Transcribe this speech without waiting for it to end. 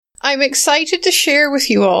I'm excited to share with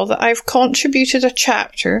you all that I've contributed a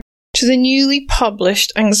chapter to the newly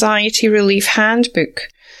published Anxiety Relief Handbook.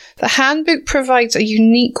 The handbook provides a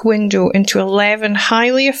unique window into 11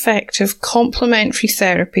 highly effective complementary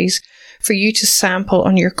therapies for you to sample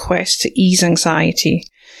on your quest to ease anxiety.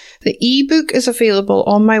 The ebook is available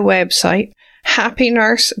on my website,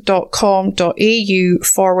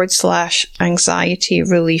 happynurse.com.au/anxiety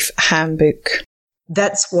relief handbook.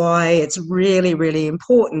 That's why it's really, really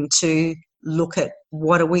important to look at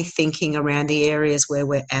what are we thinking around the areas where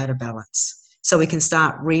we're out of balance. So we can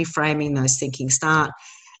start reframing those thinking, start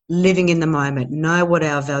living in the moment, know what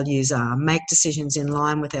our values are, make decisions in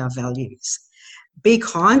line with our values. Be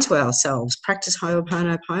kind to ourselves, practice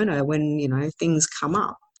Ho'oponopono when, things come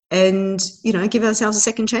up. And, give ourselves a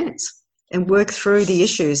second chance and work through the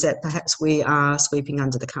issues that perhaps we are sweeping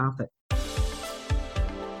under the carpet.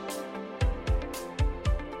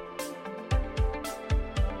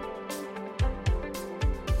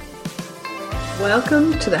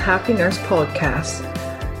 Welcome to the Happy Nurse podcast.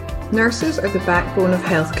 Nurses are the backbone of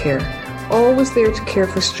healthcare, always there to care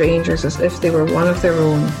for strangers as if they were one of their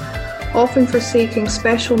own, often forsaking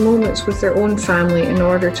special moments with their own family in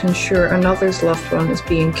order to ensure another's loved one is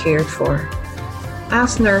being cared for.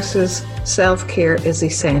 As nurses, self-care is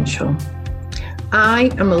essential. I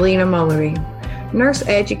am Elena Mullery, nurse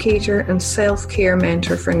educator and self-care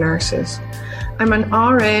mentor for nurses. I'm an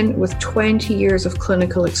RN with 20 years of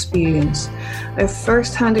clinical experience. I have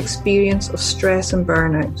first-hand experience of stress and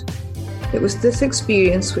burnout. It was this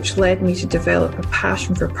experience which led me to develop a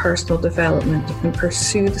passion for personal development and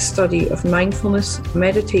pursue the study of mindfulness,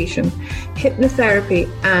 meditation, hypnotherapy,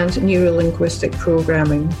 and neuro-linguistic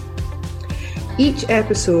programming. Each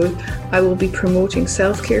episode, I will be promoting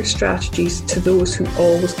self-care strategies to those who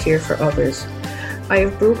always care for others. I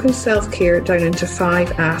have broken self-care down into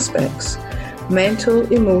 5 aspects: mental,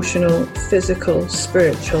 emotional, physical,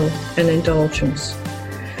 spiritual, and indulgence,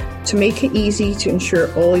 to make it easy to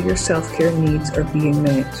ensure all your self-care needs are being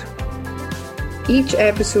met. Each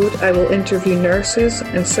episode, I will interview nurses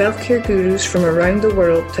and self-care gurus from around the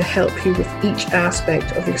world to help you with each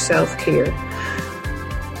aspect of your self-care.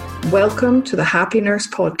 Welcome to the Happy Nurse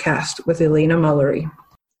podcast with Elena Mullery.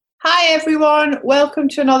 Hi everyone, welcome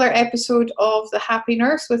to another episode of the Happy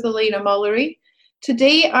Nurse with Elena Mullery.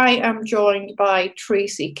 Today I am joined by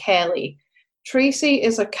Tracie Kelly. Tracie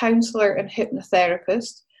is a counsellor and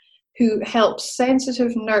hypnotherapist who helps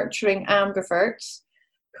sensitive, nurturing ambiverts,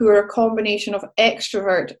 who are a combination of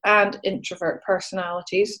extrovert and introvert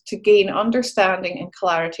personalities, to gain understanding and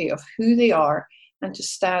clarity of who they are and to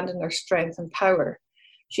stand in their strength and power.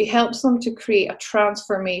 She helps them to create a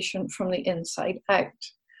transformation from the inside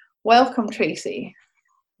out. Welcome, Tracie.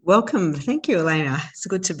 Welcome. Thank you, Elena. It's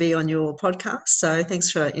good to be on your podcast. So thanks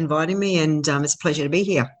for inviting me, and it's a pleasure to be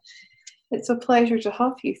here. It's a pleasure to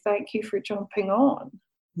have you. Thank you for jumping on.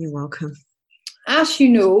 You're welcome. As you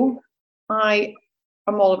know, I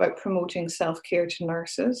am all about promoting self-care to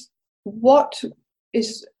nurses. What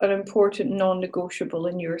is an important non-negotiable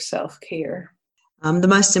in your self-care? The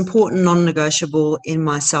most important non-negotiable in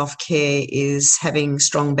my self-care is having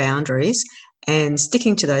strong boundaries and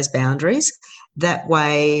sticking to those boundaries. That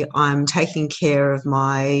way I'm taking care of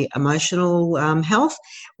my emotional health,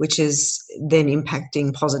 which is then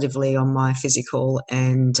impacting positively on my physical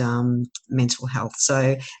and mental health.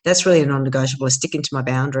 So that's really a non-negotiable, is sticking to my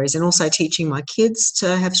boundaries, and also teaching my kids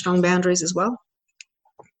to have strong boundaries as well.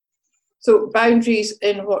 So boundaries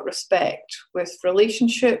in what respect? With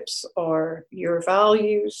relationships or your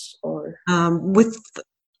values, or?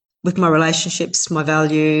 With my relationships, my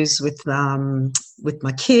values, with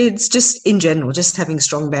my kids, just in general, just having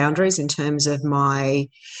strong boundaries in terms of my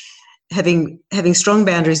having strong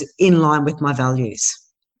boundaries in line with my values.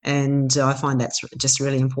 And I find that's just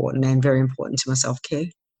really important and very important to my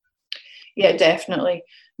self-care. Yeah, definitely.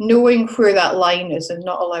 Knowing where that line is and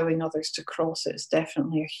not allowing others to cross it is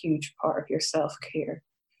definitely a huge part of your self-care.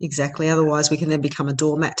 Exactly. Otherwise, we can then become a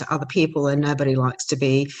doormat to other people, and nobody likes to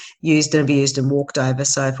be used and abused and walked over.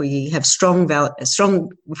 So if we have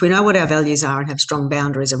if we know what our values are and have strong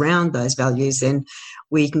boundaries around those values, then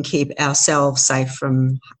we can keep ourselves safe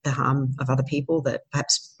from the harm of other people that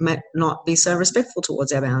perhaps might not be so respectful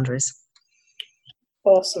towards our boundaries.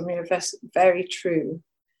 Awesome. Yeah, that's very true.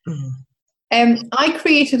 Mm-hmm. I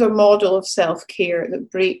created a model of self-care that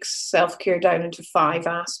breaks self-care down into 5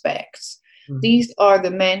 aspects. These are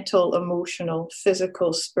the mental, emotional,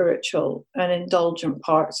 physical, spiritual, and indulgent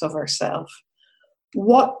parts of ourself.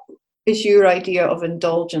 What is your idea of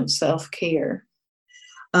indulgent self-care?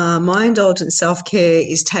 My indulgent self-care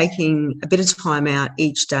is taking a bit of time out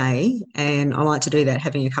each day, and I like to do that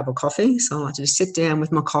having a cup of coffee. So I like to just sit down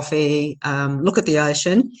with my coffee, look at the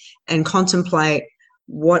ocean and contemplate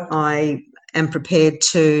what I am prepared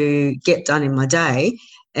to get done in my day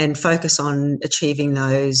and focus on achieving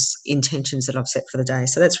those intentions that I've set for the day.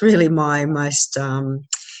 So that's really my most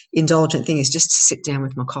indulgent thing, is just to sit down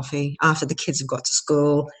with my coffee after the kids have got to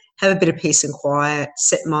school, have a bit of peace and quiet,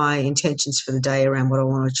 set my intentions for the day around what I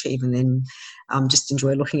want to achieve, and then just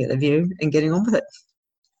enjoy looking at the view and getting on with it.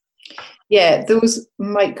 Yeah, those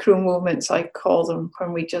micro moments, I call them,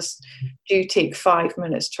 when we just do take 5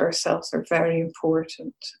 minutes to ourselves, are very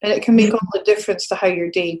important. And it can make all the difference to how your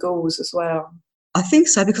day goes as well. I think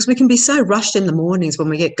so, because we can be so rushed in the mornings when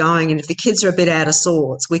we get going, and if the kids are a bit out of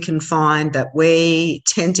sorts, we can find that we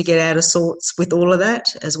tend to get out of sorts with all of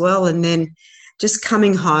that as well. And then just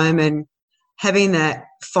coming home and having that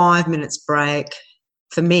 5 minutes break,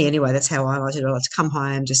 for me anyway, that's how I like it. I like to come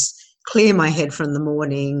home, just clear my head from the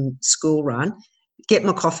morning school run, get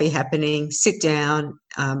my coffee happening, sit down,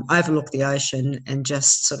 overlook the ocean, and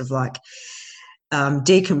just sort of like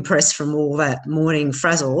decompress from all that morning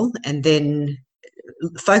frazzle, and then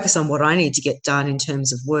focus on what I need to get done in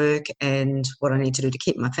terms of work and what I need to do to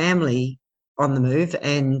keep my family on the move,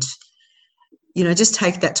 and just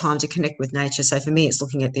take that time to connect with nature. So for me, it's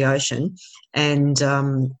looking at the ocean and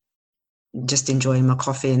just enjoying my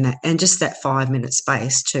coffee and just that 5 minute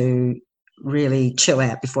space to really chill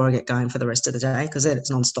out before I get going for the rest of the day, because then it's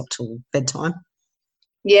non-stop till bedtime.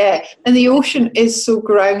 Yeah, and the ocean is so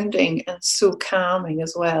grounding and so calming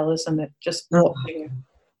as well, isn't it? Just watching it.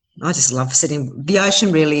 I just love sitting. The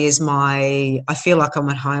ocean really is I feel like I'm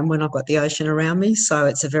at home when I've got the ocean around me. So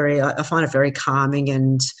it's I find it very calming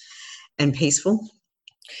and peaceful.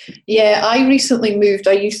 Yeah, I recently moved.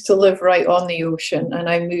 I used to live right on the ocean, and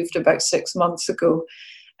I moved about 6 months ago.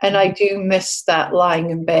 And I do miss that lying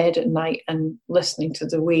in bed at night and listening to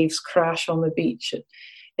the waves crash on the beach.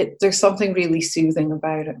 There's something really soothing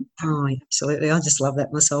about it. Oh, absolutely. I just love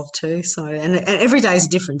that myself too. So, and every day is a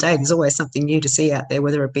different day. There's always something new to see out there,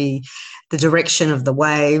 whether it be the direction of the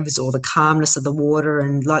waves or the calmness of the water.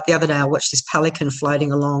 And like the other day, I watched this pelican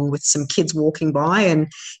floating along with some kids walking by,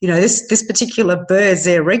 and this particular bird's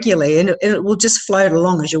there regularly, and it will just float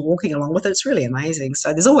along as you're walking along with it. It's really amazing.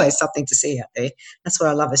 So there's always something to see out there. That's what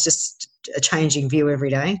I love. It's just a changing view every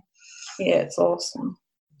day. Yeah, it's awesome.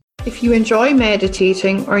 If you enjoy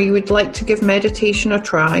meditating, or you would like to give meditation a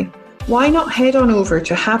try, why not head on over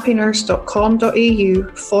to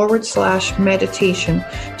happynurse.com.au/meditation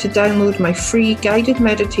to download my free guided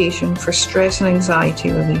meditation for stress and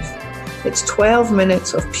anxiety relief. It's 12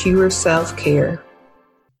 minutes of pure self-care.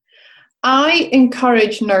 I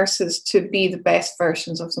encourage nurses to be the best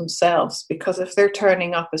versions of themselves, because if they're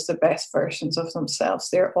turning up as the best versions of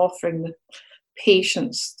themselves, they're offering the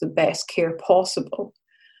patients the best care possible.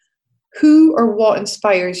 Who or what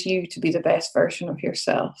inspires you to be the best version of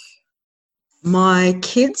yourself? My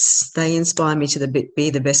kids, they inspire me to be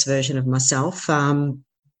the best version of myself. They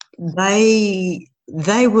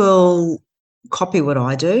will copy what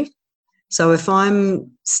I do. So if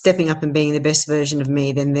I'm stepping up and being the best version of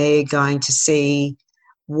me, then they're going to see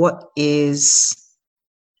they're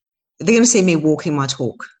going to see me walking my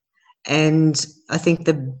talk. And I think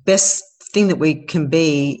the best thing that we can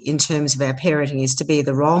be in terms of our parenting is to be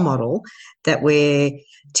the role model that we're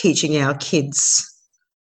teaching our kids,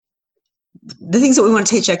 the things that we want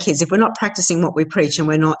to teach our kids. If we're not practicing what we preach and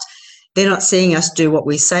they're not seeing us do what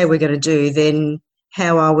we say we're going to do, then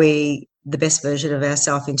how are we the best version of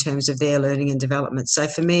ourselves in terms of their learning and development? So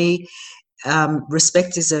for me,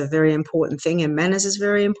 respect is a very important thing, and manners is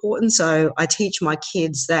very important. So I teach my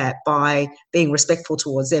kids that by being respectful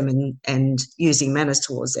towards them and using manners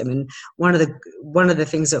towards them. And one of the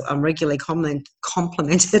things that I'm regularly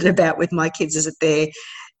complimented about with my kids is that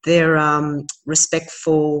they're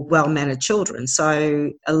respectful, well-mannered children. So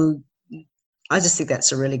I just think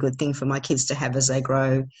that's a really good thing for my kids to have as they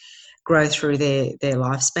grow through their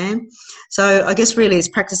lifespan. So I guess really it's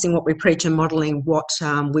practicing what we preach and modelling what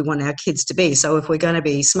we want our kids to be. So if we're going to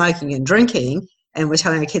be smoking and drinking and we're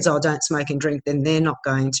telling our kids, oh, don't smoke and drink, then they're not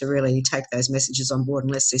going to really take those messages on board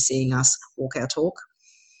unless they're seeing us walk our talk.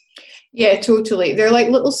 Yeah, totally. They're like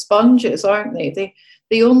little sponges, aren't they?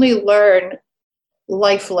 They only learn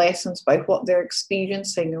life lessons by what they're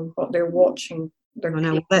experiencing and what they're watching their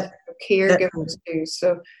caregivers do.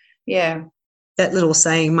 So, yeah. That little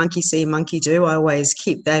saying, monkey see, monkey do, I always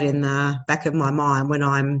keep that in the back of my mind when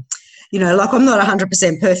I'm like I'm not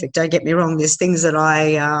 100% perfect, don't get me wrong. There's things that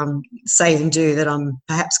I say and do that I'm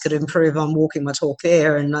perhaps could improve on, walking my talk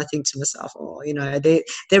there. And I think to myself,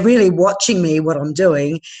 they're really watching me, what I'm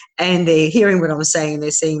doing, and they're hearing what I'm saying, and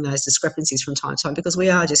they're seeing those discrepancies from time to time, because we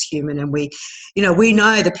are just human, and we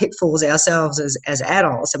know the pitfalls ourselves as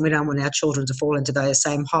adults, and we don't want our children to fall into those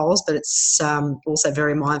same holes. But it's also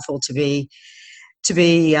very mindful to be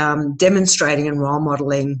demonstrating and role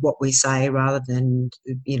modelling what we say, rather than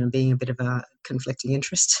being a bit of a conflicting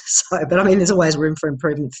interest. So, but I mean, there's always room for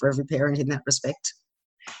improvement for every parent in that respect.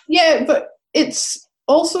 Yeah, but it's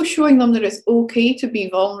also showing them that it's okay to be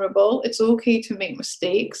vulnerable. It's okay to make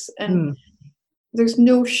mistakes, and there's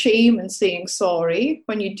no shame in saying sorry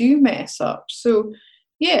when you do mess up. So,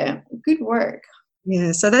 yeah, good work.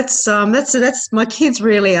 Yeah, so that's my kids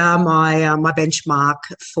really are my benchmark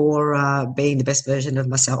for being the best version of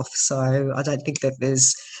myself. So I don't think that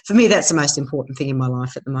for me, that's the most important thing in my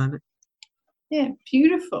life at the moment. Yeah,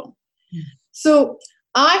 beautiful. So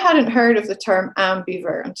I hadn't heard of the term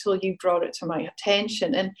ambivert until you brought it to my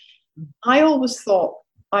attention, and I always thought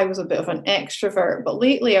I was a bit of an extrovert, but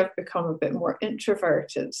lately I've become a bit more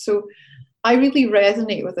introverted. So I really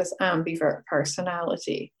resonate with this ambivert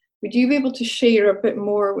personality. Would you be able to share a bit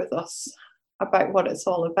more with us about what it's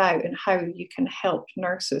all about and how you can help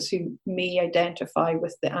nurses who may identify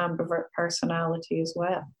with the ambivert personality as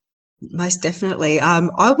well? Most definitely.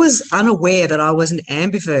 I was unaware that I was an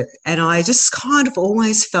ambivert, and I just kind of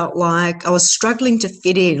always felt like I was struggling to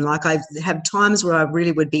fit in. Like I have times where I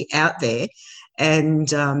really would be out there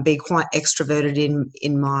and be quite extroverted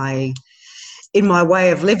in my way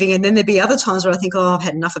of living, and then there'd be other times where I think, I've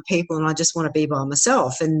had enough of people and I just want to be by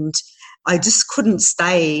myself, and I just couldn't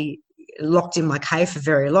stay locked in my cave for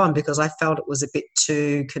very long because I felt it was a bit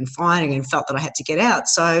too confining and felt that I had to get out.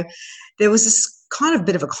 So there was this kind of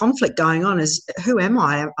bit of a conflict going on, as who am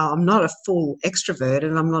I? I'm not a full extrovert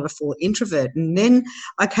and I'm not a full introvert. And then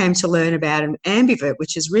I came to learn about an ambivert,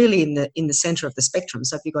 which is really in the centre of the spectrum.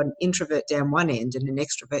 So if you've got an introvert down one end and an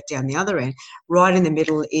extrovert down the other end, right in the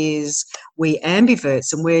middle is we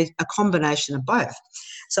ambiverts, and we're a combination of both.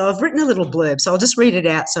 So I've written a little blurb, so I'll just read it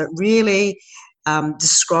out. So it really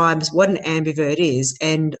describes what an ambivert is,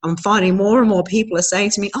 and I'm finding more and more people are saying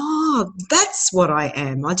to me, that's what I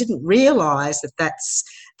am. I didn't realise that that's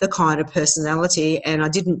the kind of personality, and I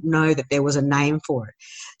didn't know that there was a name for it.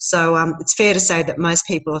 So it's fair to say that most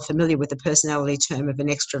people are familiar with the personality term of an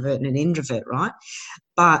extrovert and an introvert, right?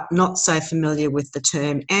 But not so familiar with the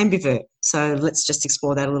term ambivert. So let's just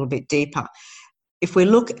explore that a little bit deeper. If we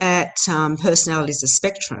look at personalities as a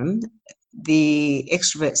spectrum, the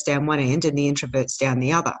extroverts down one end and the introverts down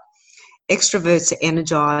the other. Extroverts are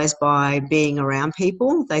energised by being around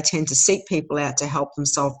people. They tend to seek people out to help them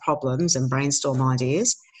solve problems and brainstorm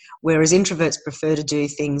ideas, whereas introverts prefer to do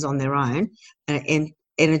things on their own and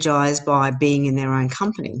energised by being in their own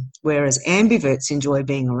company, whereas ambiverts enjoy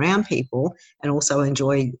being around people and also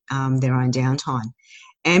enjoy their own downtime.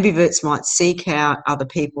 Ambiverts might seek out other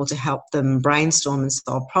people to help them brainstorm and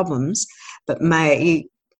solve problems, but may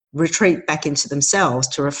retreat back into themselves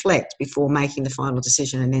to reflect before making the final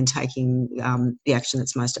decision and then taking the action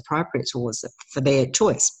that's most appropriate towards it for their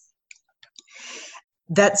choice.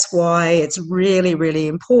 That's why it's really, really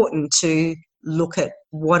important to look at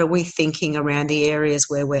what are we thinking around the areas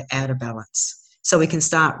where we're out of balance, so we can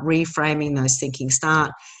start reframing those thinking,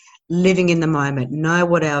 start living in the moment, know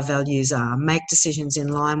what our values are, make decisions in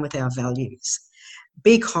line with our values.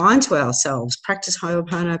 Be kind to ourselves, practice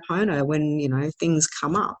Ho'oponopono when, things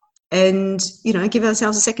come up, and, give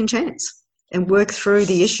ourselves a second chance and work through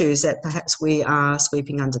the issues that perhaps we are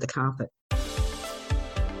sweeping under the carpet.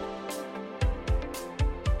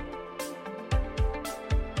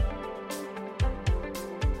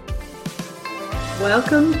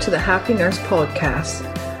 Welcome to the Happy Nurse Podcast.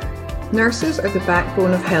 Nurses are the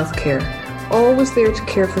backbone of healthcare, always there to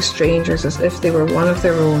care for strangers as if they were one of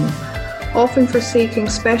their own, often forsaking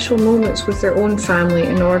special moments with their own family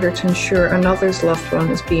in order to ensure another's loved one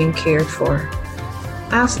is being cared for.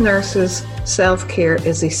 As nurses, self-care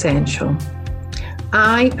is essential.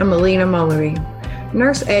 I am Elena Mullery,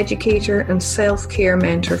 nurse educator and self-care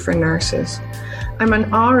mentor for nurses. I'm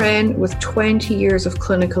an RN with 20 years of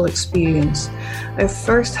clinical experience. I have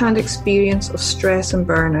first-hand experience of stress and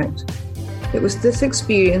burnout. It was this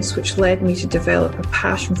experience which led me to develop a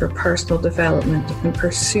passion for personal development and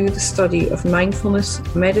pursue the study of mindfulness,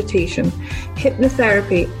 meditation,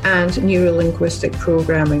 hypnotherapy, and neuro-linguistic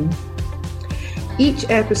programming. Each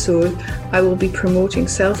episode, I will be promoting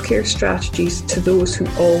self-care strategies to those who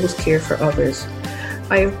always care for others.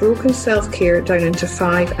 I have broken self-care down into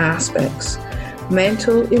 5 aspects: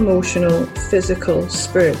 mental, emotional, physical,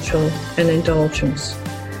 spiritual, and indulgence,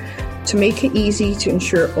 to make it easy to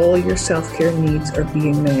ensure all your self-care needs are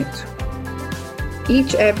being met.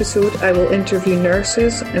 Each episode, I will interview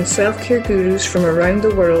nurses and self-care gurus from around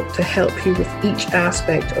the world to help you with each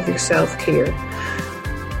aspect of your self-care.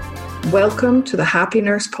 Welcome to the Happy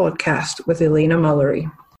Nurse Podcast with Elena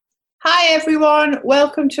Mullery. Hi everyone,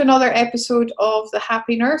 welcome to another episode of the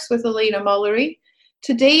Happy Nurse with Elena Mullery.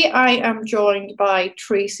 Today I am joined by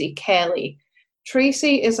Tracie Kelly.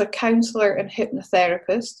 Tracie is a counsellor and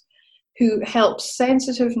hypnotherapist who helps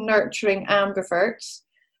sensitive, nurturing ambiverts,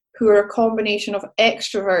 who are a combination of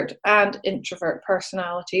extrovert and introvert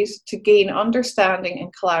personalities, to gain understanding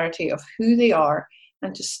and clarity of who they are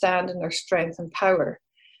and to stand in their strength and power.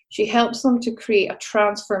 She helps them to create a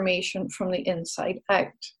transformation from the inside out.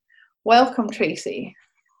 Welcome, Tracie.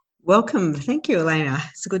 Welcome. Thank you, Elena.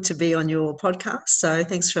 It's good to be on your podcast. So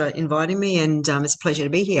thanks for inviting me, and it's a pleasure to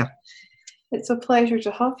be here. It's a pleasure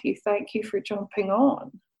to have you. Thank you for jumping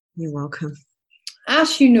on. You're welcome.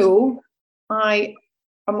 As you know, I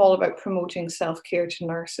am all about promoting self-care to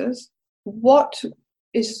nurses. What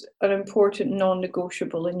is an important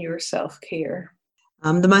non-negotiable in your self-care?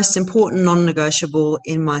 The most important non-negotiable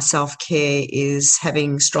in my self-care is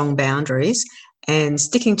having strong boundaries and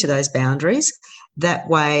sticking to those boundaries. That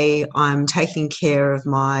way I'm taking care of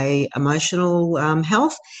my emotional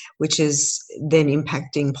health, which is then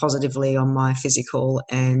impacting positively on my physical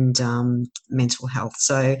and mental health.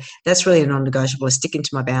 So that's really a non-negotiable, is sticking to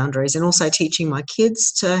my boundaries, and also teaching my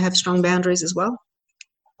kids to have strong boundaries as well.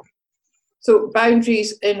 So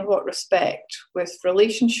boundaries in what respect? With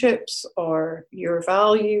relationships or your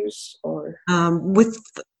values, or?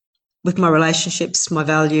 With my relationships, my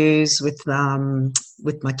values, with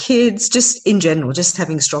my kids, just in general, just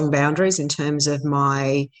having strong boundaries in terms of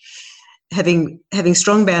my having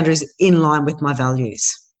strong boundaries in line with my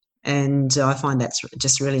values. And I find that's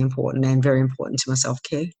just really important and very important to my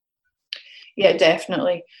self-care. Yeah,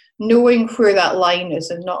 definitely. Knowing where that line is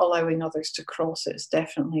and not allowing others to cross it is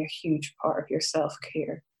definitely a huge part of your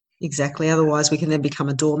self-care. Exactly. Otherwise, we can then become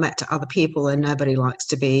a doormat to other people, and nobody likes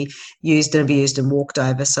to be used and abused and walked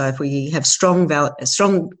over. So if we have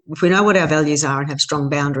if we know what our values are and have strong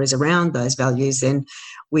boundaries around those values, then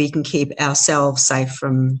we can keep ourselves safe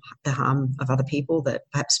from the harm of other people that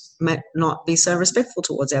perhaps might not be so respectful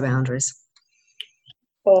towards our boundaries.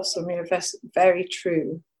 Awesome. Yeah, that's very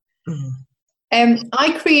true. Mm-hmm.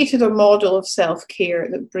 I created a model of self-care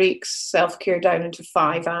that breaks self-care down into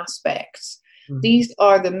 5 aspects. These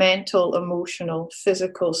are the mental, emotional,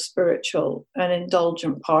 physical, spiritual, and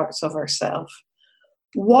indulgent parts of ourself.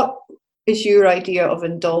 What is your idea of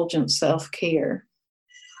indulgent self-care?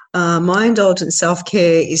 My indulgent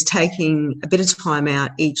self-care is taking a bit of time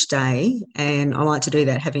out each day, and I like to do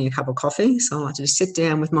that having a cup of coffee. So I like to just sit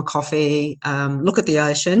down with my coffee, look at the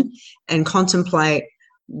ocean, and contemplate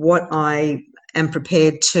what I am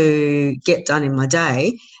prepared to get done in my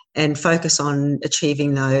day, and focus on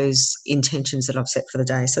achieving those intentions that I've set for the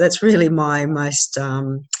day. So that's really my most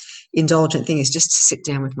indulgent thing, is just to sit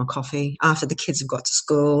down with my coffee after the kids have got to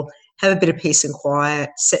school, have a bit of peace and quiet,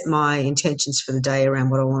 set my intentions for the day around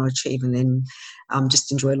what I want to achieve, and then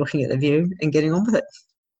just enjoy looking at the view and getting on with it.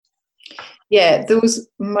 Yeah, those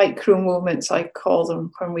micro moments, I call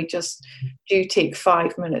them, when we just do take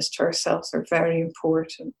 5 minutes to ourselves, are very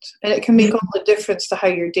important. And it can make all the difference to how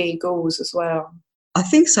your day goes as well. I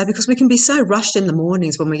think so, because we can be so rushed in the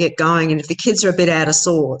mornings when we get going, and if the kids are a bit out of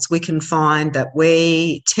sorts, we can find that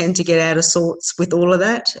we tend to get out of sorts with all of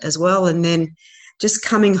that as well. And then just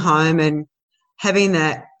coming home and having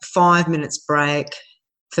that 5 minutes break,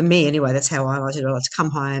 for me anyway, that's how I like to do it. I like to come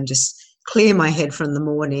home, just clear my head from the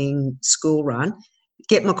morning school run,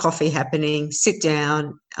 get my coffee happening, sit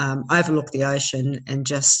down, overlook the ocean, and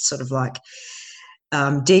just sort of like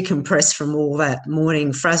decompress from all that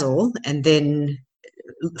morning frazzle, and then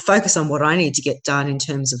focus on what I need to get done in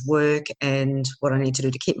terms of work and what I need to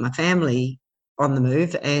do to keep my family on the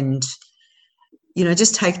move, and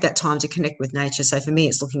just take that time to connect with nature. So for me,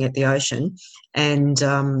 it's looking at the ocean and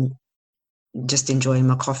just enjoying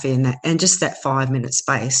my coffee and just that 5 minute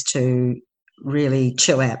space to really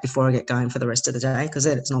chill out before I get going for the rest of the day, because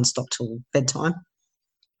then it's non-stop till bedtime.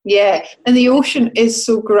 Yeah, and the ocean is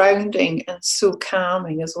so grounding and so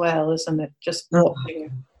calming as well, isn't it? Just watching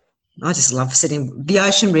it. I just love sitting. The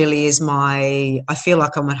ocean really is I feel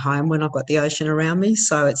like I'm at home when I've got the ocean around me.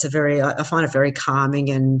 So it's I find it very calming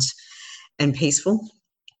and peaceful.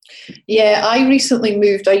 Yeah, I recently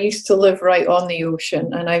moved. I used to live right on the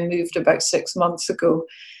ocean, and I moved about 6 months ago.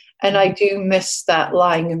 And I do miss that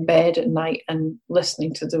lying in bed at night and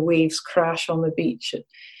listening to the waves crash on the beach.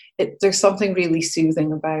 there's something really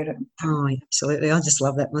soothing about it. Oh, absolutely. I just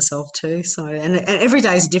love that myself too. So, and every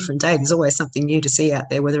day is a different day. There's always something new to see out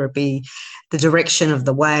there, whether it be the direction of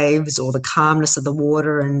the waves or the calmness of the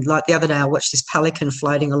water. And like the other day, I watched this pelican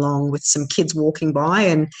floating along with some kids walking by,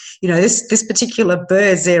 and this particular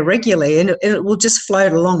bird's there regularly, and it will just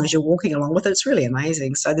float along as you're walking along with it. It's really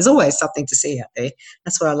amazing. So there's always something to see out there.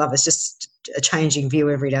 That's what I love. It's just a changing view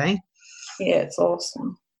every day. Yeah, it's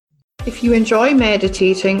awesome. If you enjoy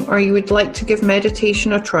meditating or you would like to give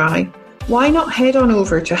meditation a try, why not head on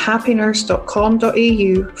over to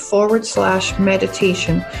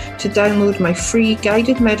happynurse.com.au/meditation to download my free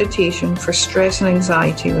guided meditation for stress and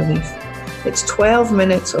anxiety relief. It's 12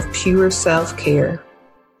 minutes of pure self-care.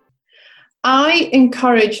 I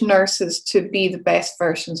encourage nurses to be the best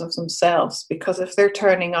versions of themselves, because if they're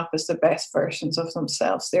turning up as the best versions of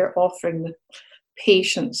themselves, they're offering the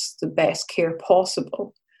patients the best care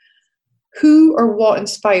possible. Who or what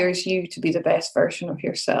inspires you to be the best version of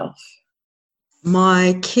yourself?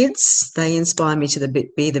 My kids, they inspire me to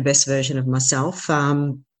be the best version of myself.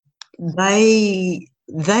 They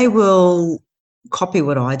will copy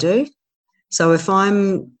what I do. So if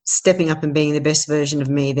I'm stepping up and being the best version of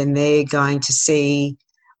me, then they're going to see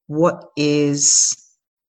they're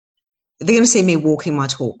going to see me walking my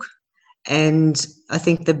talk. And I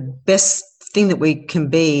think the best thing that we can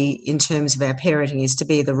be in terms of our parenting is to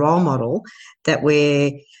be the role model that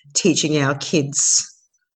we're teaching our kids,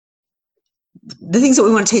 the things that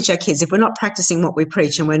we want to teach our kids. If we're not practicing what we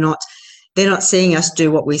preach and they're not seeing us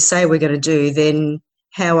do what we say we're going to do, then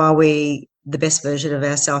how are we the best version of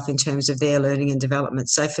ourselves in terms of their learning and development?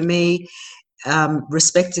 So for me,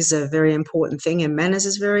 respect is a very important thing, and manners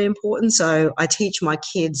is very important. So I teach my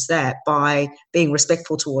kids that by being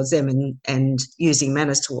respectful towards them and using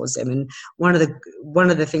manners towards them. And one of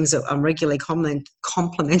the things that I'm regularly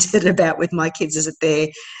complimented about with my kids is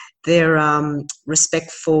that they're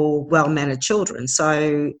respectful, well-mannered children.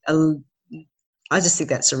 So I just think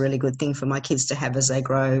that's a really good thing for my kids to have as they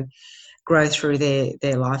grow through their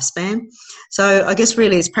lifespan. So I guess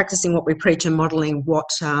really it's practicing what we preach and modelling what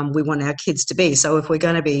we want our kids to be. So if we're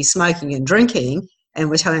going to be smoking and drinking and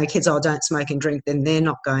we're telling our kids, oh, don't smoke and drink, then they're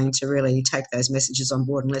not going to really take those messages on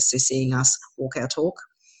board unless they're seeing us walk our talk.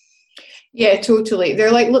 Yeah, totally.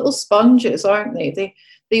 They're like little sponges, aren't they?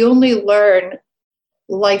 They only learn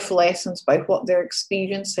life lessons by what they're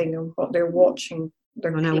experiencing and what they're watching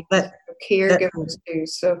their caregivers do.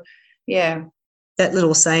 So, yeah. That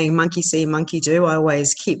little saying, monkey see, monkey do, I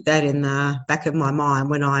always keep that in the back of my mind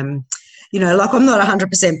when I'm, like I'm not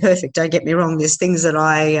 100% perfect, don't get me wrong. There's things that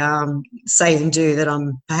I say and do that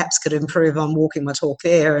I'm perhaps could improve on walking my talk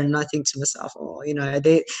there. And I think to myself,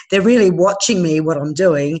 they're really watching me, what I'm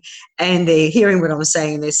doing, and they're hearing what I'm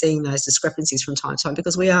saying, and they're seeing those discrepancies from time to time,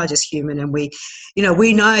 because we are just human, and we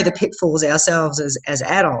know the pitfalls ourselves as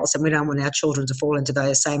adults, and we don't want our children to fall into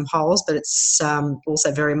those same holes. But it's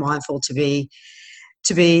also very mindful to be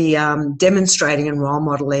demonstrating and role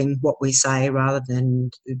modelling what we say, rather than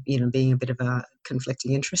being a bit of a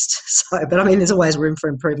conflicting interest. So, but I mean, there's always room for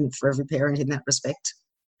improvement for every parent in that respect.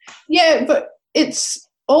 Yeah, but it's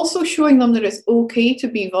also showing them that it's okay to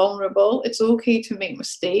be vulnerable. It's okay to make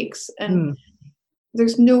mistakes, and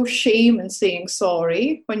there's no shame in saying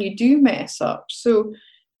sorry when you do mess up. So,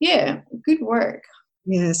 yeah, good work.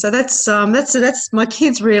 Yeah, so that's my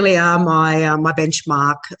kids really are my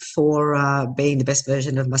benchmark for being the best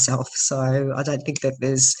version of myself. So I don't think that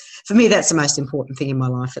for me, that's the most important thing in my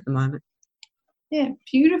life at the moment. Yeah,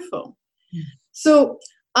 beautiful. Yeah. So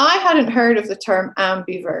I hadn't heard of the term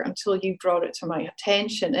ambivert until you brought it to my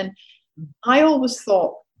attention, and I always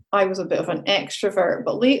thought I was a bit of an extrovert,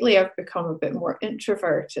 but lately I've become a bit more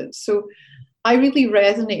introverted. So I really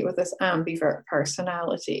resonate with this ambivert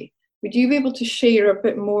personality. Would you be able to share a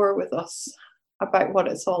bit more with us about what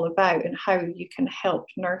it's all about and how you can help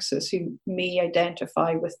nurses who may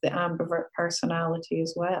identify with the ambivert personality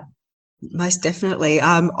as well? Most definitely.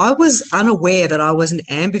 I was unaware that I was an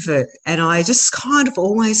ambivert, and I just kind of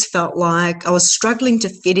always felt like I was struggling to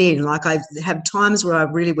fit in. Like I have times where I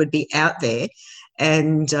really would be out there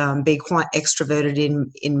and be quite extroverted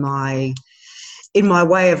in my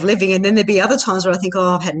way of living, and then there'd be other times where I think,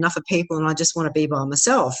 oh, I've had enough of people and I just want to be by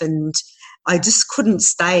myself, and I just couldn't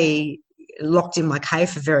stay locked in my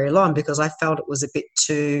cave for very long because I felt it was a bit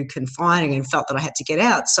too confining and felt that I had to get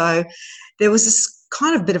out. So there was this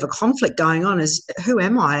kind of bit of a conflict going on is, who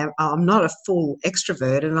am I? I'm not a full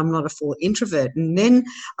extrovert and I'm not a full introvert. And then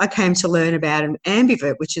I came to learn about an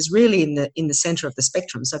ambivert, which is really in the centre of the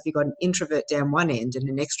spectrum. So if you've got an introvert down one end and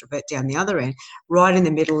an extrovert down the other end, right in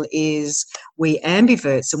the middle is we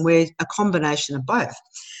ambiverts, and we're a combination of both.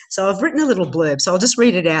 So I've written a little blurb, so I'll just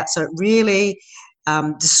read it out. So it really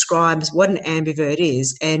describes what an ambivert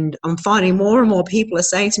is, and I'm finding more and more people are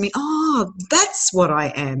saying to me, oh, that's what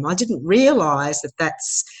I am. I didn't realise that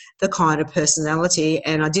that's the kind of personality,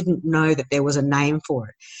 and I didn't know that there was a name for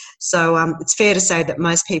it. So it's fair to say that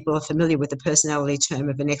most people are familiar with the personality term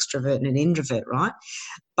of an extrovert and an introvert, right?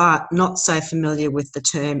 But not so familiar with the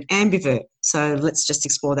term ambivert. So let's just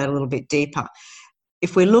explore that a little bit deeper.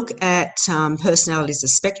 If we look at personalities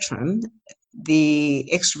as a spectrum, the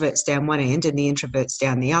extroverts down one end and the introverts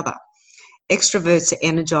down the other. Extroverts are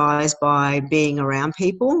energised by being around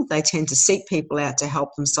people. They tend to seek people out to help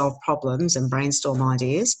them solve problems and brainstorm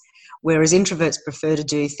ideas, whereas introverts prefer to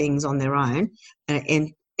do things on their own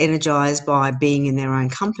and energised by being in their own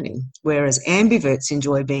company, whereas ambiverts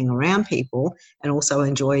enjoy being around people and also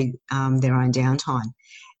enjoy their own downtime.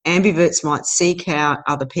 Ambiverts might seek out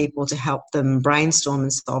other people to help them brainstorm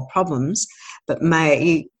and solve problems, but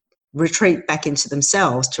may retreat back into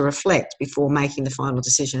themselves to reflect before making the final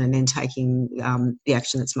decision and then taking the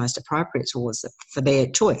action that's most appropriate for their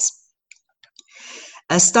choice.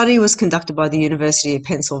 A study was conducted by the University of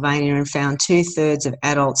Pennsylvania and found 2/3 of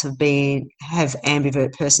adults have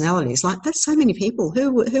ambivert personalities. Like, that's so many people.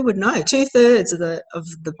 Who would know? 2/3 of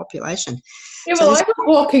the population. Yeah, well, I'm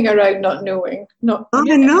walking around not knowing. I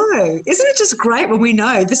know. Isn't it just great when we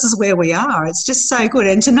know this is where we are? It's just so good.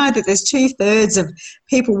 And to know that there's 2/3 of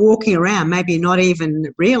people walking around, maybe not even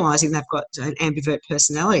realising they've got an ambivert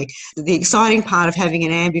personality. The exciting part of having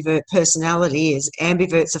an ambivert personality is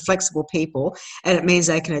ambiverts are flexible people, and it means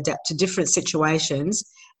they can adapt to different situations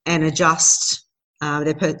and adjust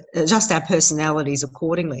our personalities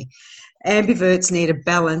accordingly. Ambiverts need a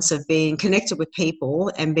balance of being connected with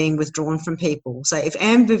people and being withdrawn from people. So if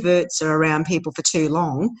ambiverts are around people for too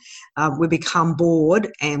long, we become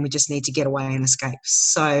bored and we just need to get away and escape.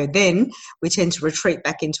 So then we tend to retreat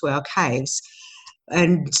back into our caves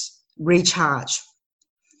and recharge.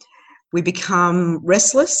 We become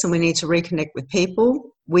restless and we need to reconnect with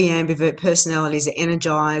people. We ambivert personalities are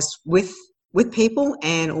energised with people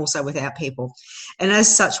and also without people. And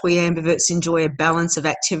as such, we ambiverts enjoy a balance of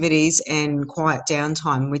activities and quiet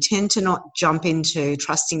downtime. We tend to not jump into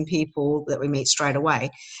trusting people that we meet straight away,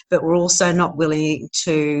 but we're also not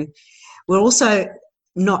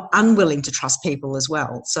unwilling to trust people as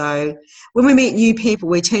well. So when we meet new people,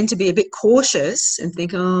 we tend to be a bit cautious and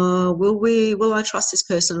think, oh, will I trust this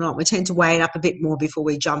person or not? We tend to weigh it up a bit more before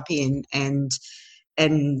we jump in and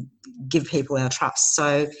give people our trust.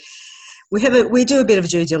 So we do a bit of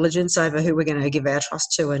due diligence over who we're going to give our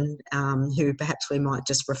trust to and who perhaps we might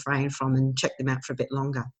just refrain from and check them out for a bit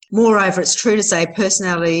longer. Moreover, it's true to say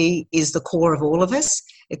personality is the core of all of us.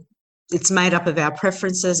 It's made up of our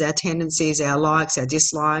preferences, our tendencies, our likes, our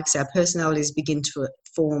dislikes. Our personalities begin to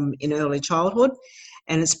form in early childhood,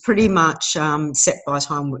 and it's pretty much set by the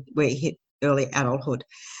time we hit early adulthood.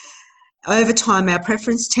 Over time, our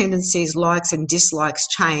preference, tendencies, likes and dislikes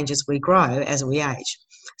change as we grow, as we age.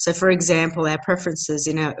 So, for example, our preferences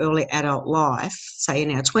in our early adult life, say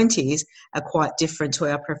in our 20s, are quite different to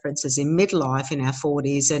our preferences in midlife, in our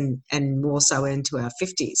 40s and more so into our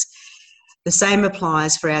 50s. The same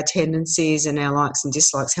applies for our tendencies and our likes and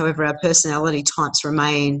dislikes. However, our personality types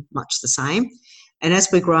remain much the same. And as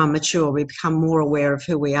we grow and mature, we become more aware of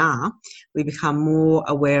who we are. We become more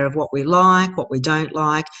aware of what we like, what we don't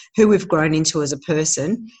like, who we've grown into as a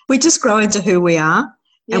person. We just grow into who we are.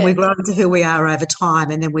 And we grow into who we are over time,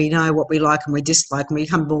 and then we know what we like and we dislike, and we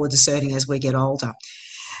become more discerning as we get older.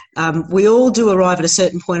 We all do arrive at a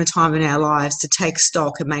certain point of time in our lives to take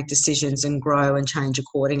stock and make decisions and grow and change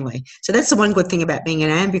accordingly. So that's the one good thing about being an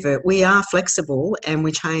ambivert. We are flexible and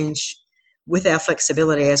we change with our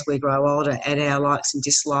flexibility as we grow older, and our likes and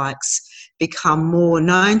dislikes become more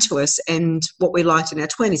known to us, and what we liked in our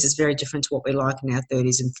 20s is very different to what we like in our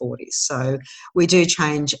 30s and 40s. So we do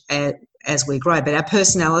change as we grow, but our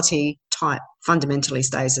personality type fundamentally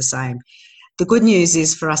stays the same. The good news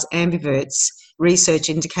is for us ambiverts, research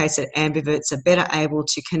indicates that ambiverts are better able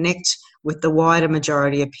to connect with the wider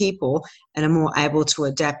majority of people and are more able to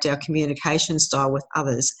adapt our communication style with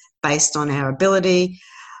others based on our ability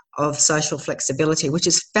of social flexibility, which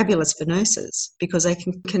is fabulous for nurses because they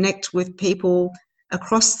can connect with people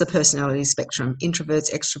across the personality spectrum,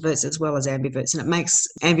 introverts, extroverts, as well as ambiverts, and it makes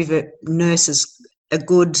ambivert nurses a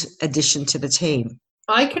good addition to the team.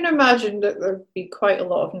 I can imagine that there'll be quite a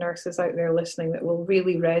lot of nurses out there listening that will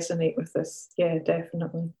really resonate with this. Yeah,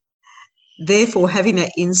 definitely. Therefore, having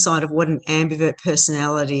that insight of what an ambivert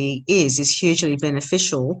personality is hugely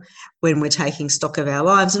beneficial when we're taking stock of our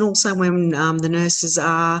lives, and also when the nurses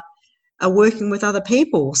are working with other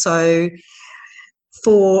people. So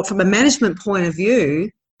from a management point of view,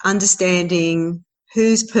 understanding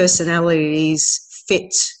whose personalities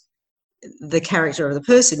fit the character of the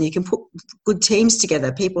person, you can put good teams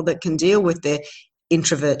together, people that can deal with their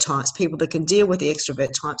introvert types, people that can deal with the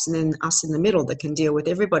extrovert types, and then us in the middle that can deal with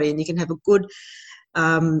everybody. And you can have a good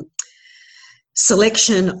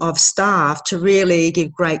selection of staff to really give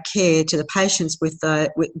great care to the patients with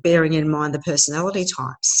bearing in mind the personality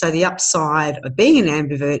types. So the upside of being an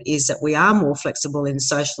ambivert is that we are more flexible in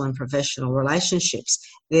social and professional relationships.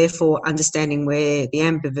 Therefore, understanding where the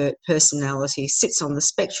ambivert personality sits on the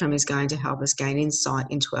spectrum is going to help us gain insight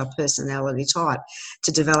into our personality type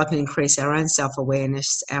to develop and increase our own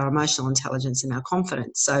self-awareness, our emotional intelligence and our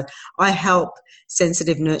confidence. So I help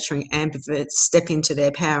sensitive, nurturing ambiverts step into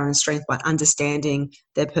their power and strength by understanding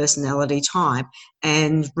their personality type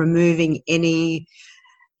and removing any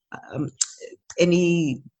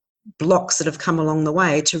blocks that have come along the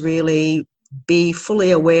way to really be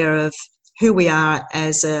fully aware of who we are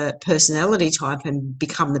as a personality type and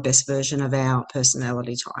become the best version of our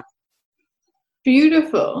personality type.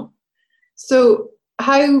 Beautiful. So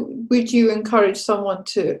how would you encourage someone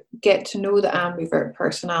to get to know the ambivert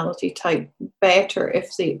personality type better if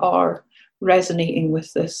they are resonating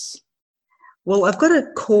with this? Well, I've got a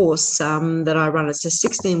course that I run. It's a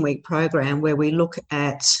 16-week program where we look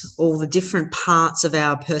at all the different parts of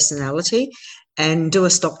our personality and do a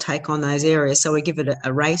stock take on those areas. So we give it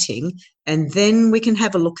a rating, and then we can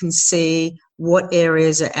have a look and see what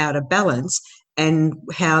areas are out of balance and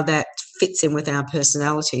how that fits in with our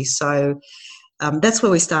personality. So that's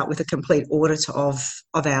where we start with a complete audit of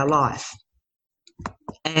our life.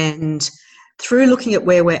 And through looking at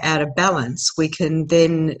where we're out of balance, we can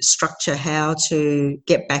then structure how to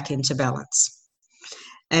get back into balance.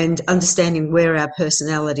 And understanding where our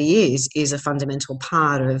personality is a fundamental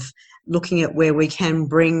part of looking at where we can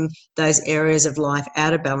bring those areas of life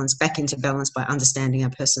out of balance back into balance by understanding our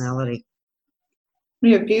personality.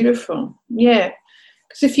 Yeah, beautiful. Yeah.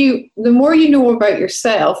 Because the more you know about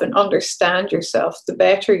yourself and understand yourself, the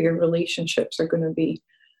better your relationships are going to be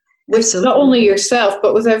with Absolutely. Not only yourself,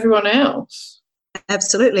 but with everyone else.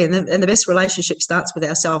 Absolutely. And the best relationship starts with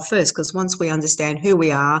ourselves first, because once we understand who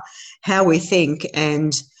we are, how we think,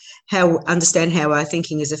 and understand how our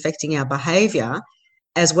thinking is affecting our behaviour,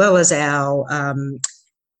 as well as our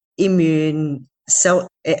immune cell,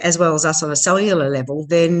 as well as us on a cellular level,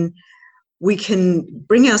 then we can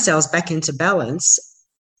bring ourselves back into balance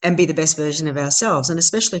and be the best version of ourselves. And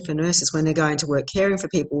especially for nurses, when they're going to work caring for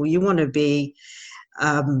people, you want to be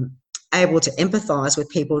able to empathise with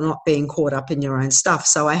people, not being caught up in your own stuff.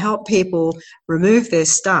 So I help people remove their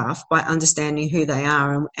stuff by understanding who they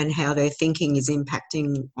are and how their thinking is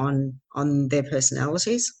impacting on their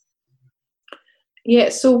personalities. Yeah,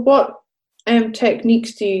 so what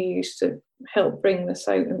techniques do you use to help bring this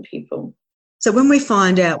out in people? So when we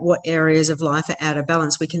find out what areas of life are out of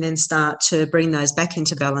balance, we can then start to bring those back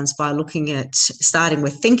into balance by looking at starting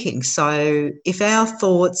with thinking. So if our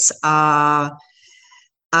thoughts are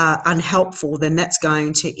unhelpful, then that's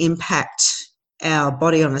going to impact our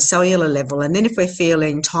body on a cellular level. And then if we're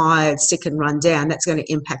feeling tired, sick and run down, that's going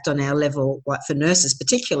to impact on our level, like for nurses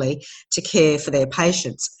particularly, to care for their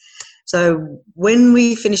patients. So when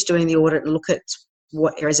we finish doing the audit and look at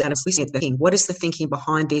what areas are out of balance, what is the thinking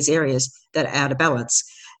behind these areas that are out of balance?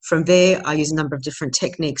 From there, I use a number of different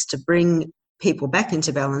techniques to bring people back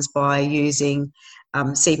into balance by using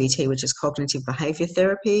CBT, which is cognitive behaviour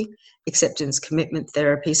therapy, acceptance commitment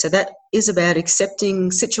therapy. So that is about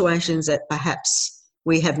accepting situations that perhaps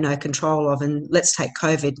we have no control of. And let's take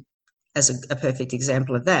COVID as a perfect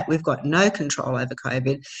example of that. We've got no control over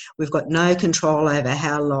COVID. We've got no control over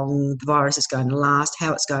how long the virus is going to last,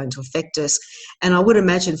 how it's going to affect us. And I would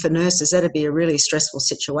imagine for nurses, that'd be a really stressful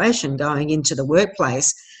situation going into the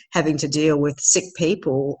workplace, having to deal with sick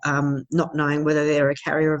people, not knowing whether they're a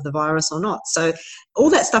carrier of the virus or not. So all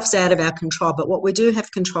that stuff's out of our control, but what we do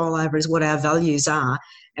have control over is what our values are,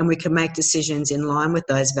 and we can make decisions in line with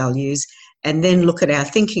those values and then look at our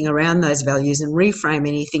thinking around those values and reframe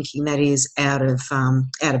any thinking that is out of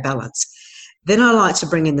balance. Then I like to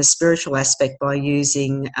bring in the spiritual aspect by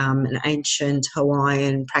using an ancient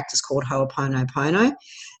Hawaiian practice called Ho'oponopono.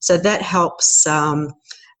 So that helps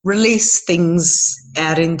release things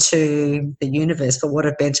out into the universe, for want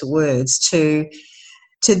of better words, to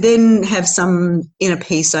to then have some inner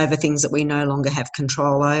peace over things that we no longer have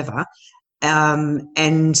control over,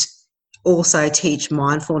 and also teach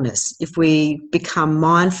mindfulness. If we become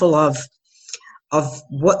mindful of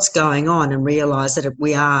what's going on and realise that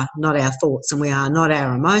we are not our thoughts and we are not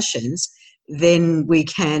our emotions, then we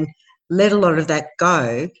can let a lot of that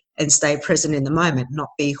go and stay present in the moment, not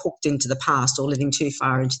be hooked into the past or living too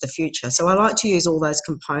far into the future. So I like to use all those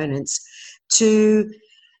components to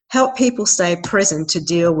help people stay present to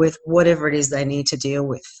deal with whatever it is they need to deal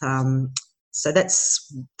with. So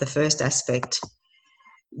that's the first aspect.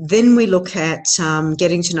 Then we look at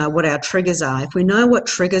getting to know what our triggers are. If we know what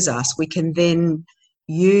triggers us, we can then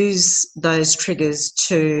use those triggers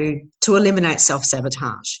to eliminate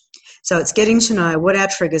self-sabotage. So it's getting to know what our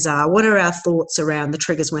triggers are, what are our thoughts around the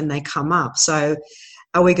triggers when they come up. So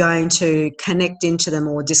are we going to connect into them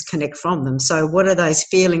or disconnect from them? So what are those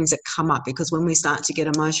feelings that come up? Because when we start to get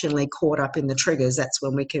emotionally caught up in the triggers, that's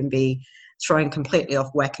when we can be thrown completely off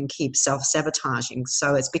whack and keep self-sabotaging.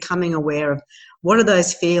 So it's becoming aware of what are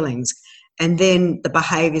those feelings, and then the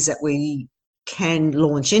behaviours that we can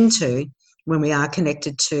launch into when we are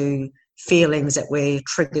connected to feelings that we're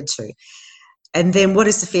triggered to. And then what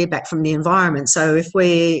is the feedback from the environment? So if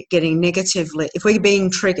we're getting negatively, if we're being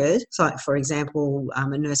triggered, so like for example,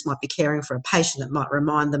 a nurse might be caring for a patient that might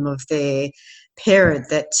remind them of their parent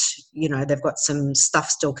that, you know, they've got some stuff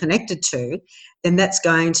still connected to, then that's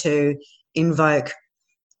going to invoke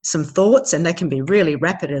some thoughts, and they can be really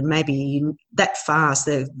rapid and maybe that fast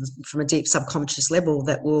from a deep subconscious level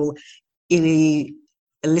that will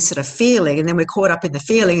elicit a feeling, and then we're caught up in the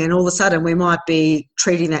feeling, and all of a sudden we might be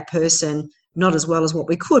treating that person not as well as what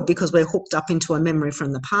we could because we're hooked up into a memory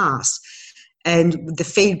from the past. And the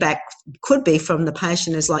feedback could be from the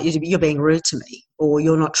patient is like, you're being rude to me, or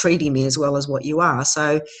you're not treating me as well as what you are.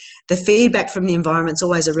 So the feedback from the environment is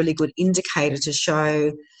always a really good indicator to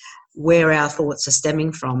show where our thoughts are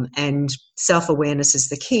stemming from, and self-awareness is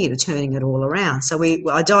the key to turning it all around. So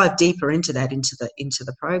I dive deeper into that into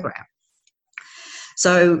the program.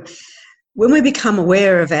 So when we become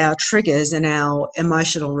aware of our triggers and our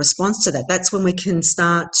emotional response to that, that's when we can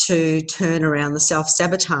start to turn around the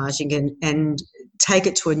self-sabotaging and take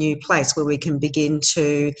it to a new place where we can begin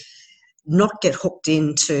to not get hooked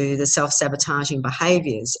into the self-sabotaging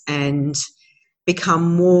behaviours and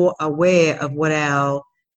become more aware of what our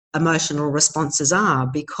emotional responses are.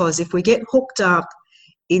 Because if we get hooked up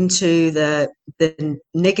into the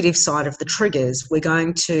negative side of the triggers, we're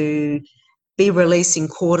going to be releasing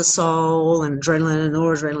cortisol and adrenaline and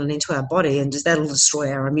noradrenaline into our body, and that'll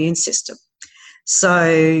destroy our immune system.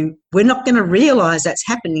 So we're not going to realise that's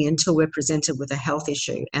happening until we're presented with a health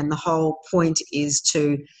issue. And the whole point is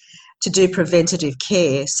to do preventative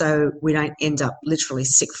care so we don't end up literally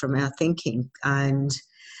sick from our thinking. And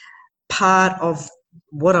part of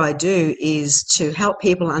what I do is to help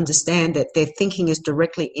people understand that their thinking is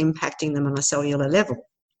directly impacting them on a cellular level.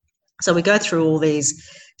 So we go through all these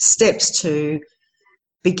steps to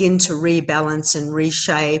begin to rebalance and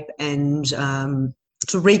reshape and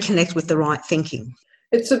to reconnect with the right thinking.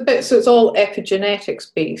 So it's all epigenetics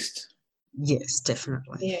based. Yes,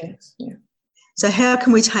 definitely. Yes, yeah. So how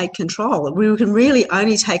can we take control? We can really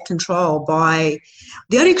only take control by,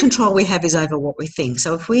 the only control we have is over what we think.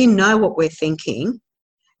 So if we know what we're thinking,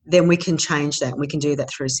 then we can change that. We can do that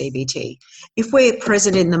through CBT. If we're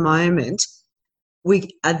present in the moment, we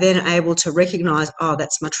are then able to recognise, oh,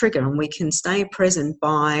 that's my trigger, and we can stay present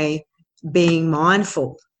by being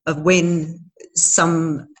mindful of when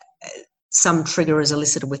some trigger is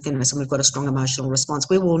elicited within us and we've got a strong emotional response.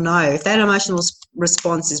 We will know if that emotional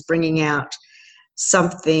response is bringing out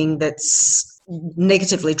something that's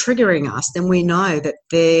negatively triggering us, then we know that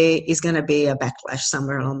there is going to be a backlash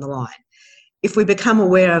somewhere along the line. If we become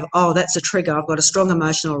aware of, oh, that's a trigger, I've got a strong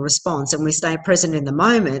emotional response, and we stay present in the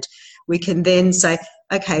moment, we can then say,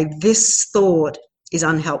 okay, this thought is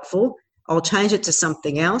unhelpful. I'll change it to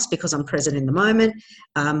something else because I'm present in the moment.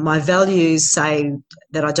 My values say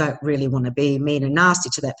that I don't really want to be mean and nasty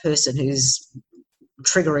to that person who's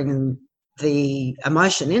triggering the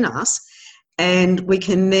emotion in us. And we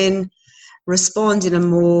can then respond in a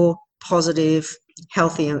more positive,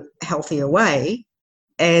 healthier way.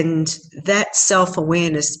 And that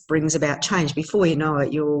self-awareness brings about change. Before you know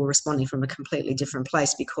it, you're responding from a completely different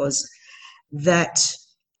place because that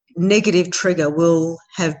negative trigger will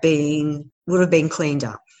have been cleaned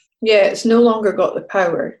up. Yeah, it's no longer got the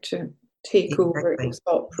power to take over the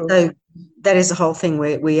thought process. So that is the whole thing.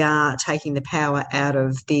 We are taking the power out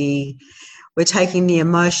of we're taking the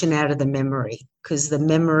emotion out of the memory, because the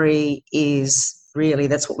memory is really,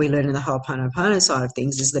 that's what we learn in the Ho'oponopono side of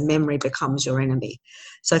things, is the memory becomes your enemy.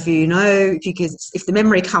 So if the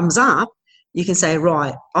memory comes up, you can say,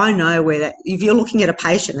 right, I know where that, if you're looking at a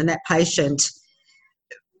patient and that patient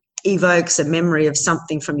evokes a memory of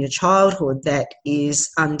something from your childhood that is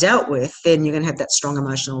undealt with, then you're going to have that strong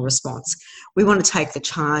emotional response. We want to take the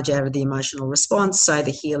charge out of the emotional response so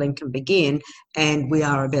the healing can begin and we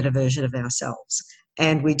are a better version of ourselves.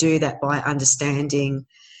 And we do that by understanding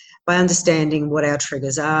what our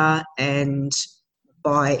triggers are and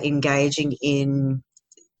by engaging in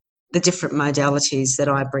the different modalities that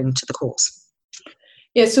I bring to the course.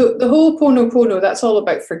 Yeah, so the whole Ho'oponopono, that's all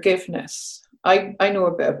about forgiveness. I know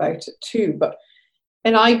a bit about it too,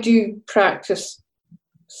 and I do practice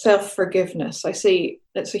self-forgiveness. I say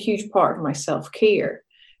it's a huge part of my self-care,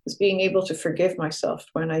 is being able to forgive myself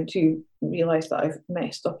when I do realise that I've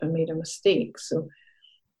messed up and made a mistake. So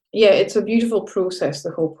yeah, it's a beautiful process,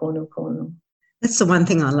 the Ho'oponopono. That's the one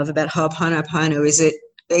thing I love about Ho'oponopono, is it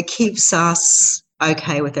keeps us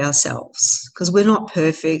okay with ourselves, because we're not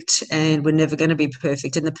perfect and we're never going to be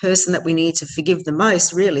perfect. And the person that we need to forgive the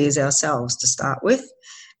most really is ourselves to start with.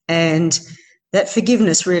 And that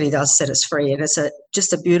forgiveness really does set us free. And it's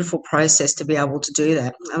just a beautiful process to be able to do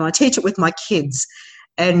that. And I teach it with my kids,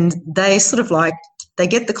 and they sort of they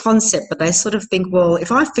get the concept, but they sort of think, well,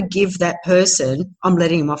 if I forgive that person, I'm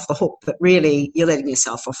letting him off the hook. But really, you're letting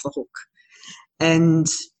yourself off the hook. And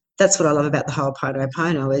that's what I love about the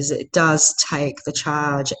Ho'oponopono, is it does take the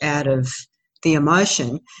charge out of the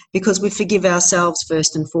emotion, because we forgive ourselves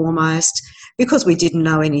first and foremost, because we didn't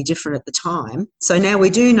know any different at the time. So now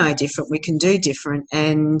we do know different, we can do different,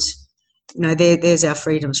 and there's our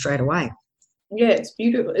freedom straight away. Yeah, it's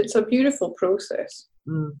beautiful. It's a beautiful process.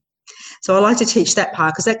 So I like to teach that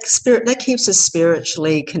part, because that keeps us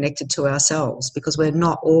spiritually connected to ourselves, because we're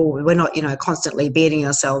not constantly beating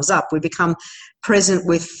ourselves up. We become present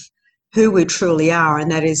with who we truly are,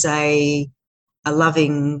 and that is a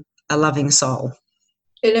loving soul.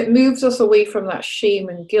 And it moves us away from that shame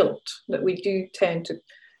and guilt that we do tend to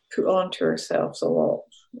put onto ourselves a lot.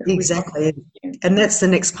 Exactly. And that's the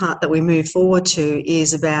next part that we move forward to,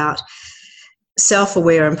 is about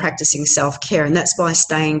self-aware and practicing self-care, and that's by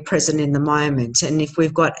staying present in the moment. And if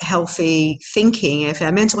we've got healthy thinking, if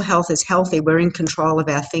our mental health is healthy, we're in control of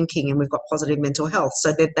our thinking and we've got positive mental health,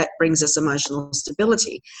 so that brings us emotional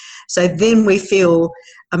stability. So then we feel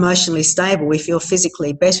emotionally stable, we feel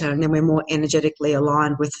physically better, and then we're more energetically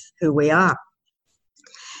aligned with who we are.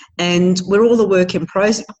 And we're all a work in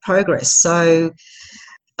progress. So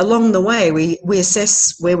along the way, we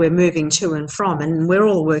assess where we're moving to and from, and we're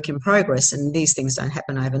all a work in progress, and these things don't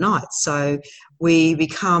happen overnight. So we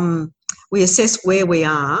assess where we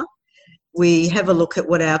are, we have a look at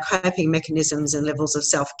what our coping mechanisms and levels of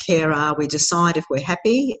self-care are, we decide if we're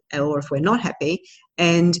happy or if we're not happy,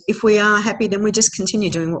 and if we are happy, then we just continue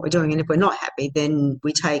doing what we're doing, and if we're not happy, then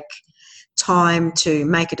we take time to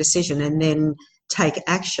make a decision and then take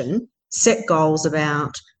action, set goals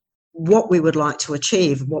about what we would like to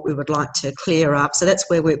achieve, what we would like to clear up. So that's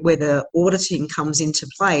where the auditing comes into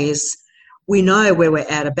play, is we know where we're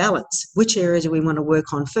out of balance. Which area do we want to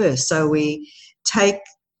work on first? So we take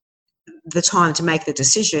the time to make the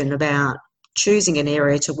decision about choosing an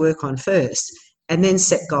area to work on first, and then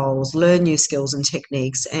set goals, learn new skills and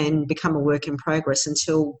techniques, and become a work in progress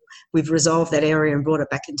until we've resolved that area and brought it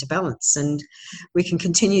back into balance. And we can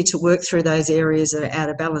continue to work through those areas that are out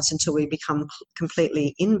of balance until we become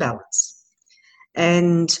completely in balance.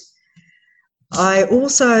 And our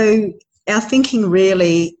thinking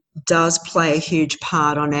really does play a huge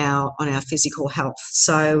part on our physical health.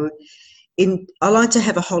 So I like to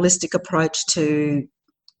have a holistic approach to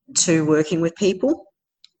working with people.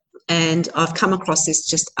 And I've come across this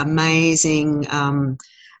just amazing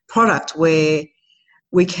product where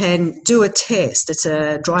we can do a test. It's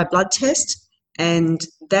a dry blood test, and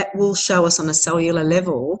that will show us on a cellular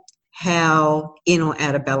level how in or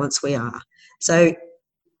out of balance we are. So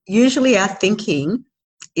usually our thinking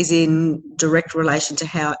is in direct relation to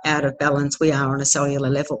how out of balance we are on a cellular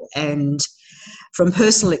level. And from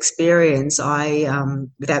personal experience, I,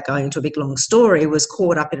 without going into a big long story, was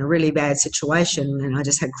caught up in a really bad situation, and I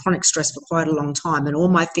just had chronic stress for quite a long time, and all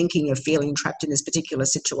my thinking of feeling trapped in this particular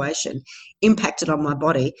situation impacted on my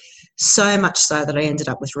body, so much so that I ended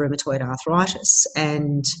up with rheumatoid arthritis.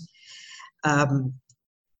 And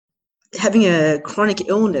having a chronic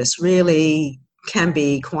illness really can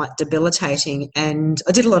be quite debilitating. And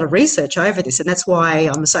I did a lot of research over this, and that's why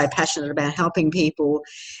I'm so passionate about helping people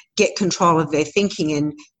get control of their thinking,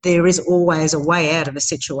 and there is always a way out of a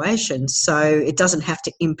situation, so it doesn't have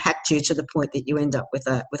to impact you to the point that you end up with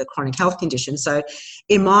a chronic health condition. So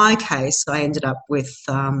in my case, I ended up with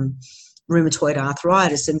rheumatoid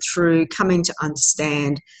arthritis, and through coming to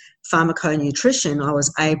understand pharmaconutrition, I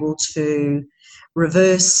was able to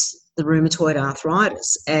reverse the rheumatoid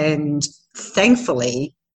arthritis, and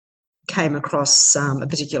thankfully came across a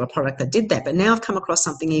particular product that did that. But now I've come across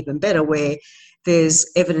something even better, where there's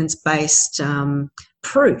evidence-based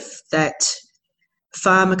proof that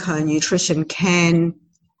pharmaconutrition can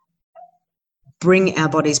bring our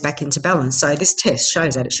bodies back into balance. So this test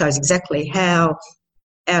shows that. It shows exactly how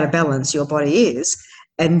out of balance your body is,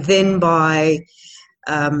 and then by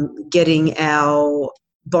getting our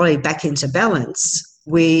body back into balance,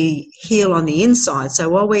 we heal on the inside. So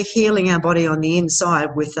while we're healing our body on the inside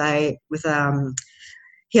with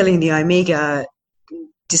healing the omega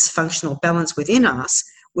dysfunctional balance within us,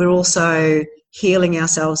 we're also healing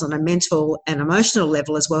ourselves on a mental and emotional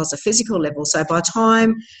level as well as a physical level. So by the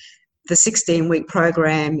time the 16-week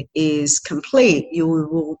program is complete, you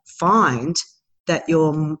will find that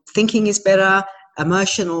your thinking is better,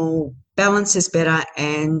 emotional balance is better,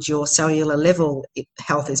 and your cellular level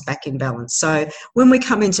health is back in balance. So when we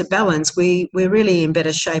come into balance, we're really in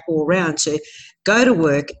better shape all around to go to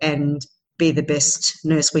work and be the best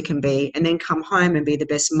nurse we can be, and then come home and be the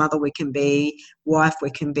best mother we can be, wife we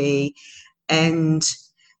can be, and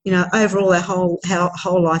overall our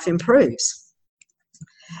whole life improves.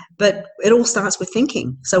 But it all starts with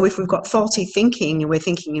thinking. So if we've got faulty thinking and we're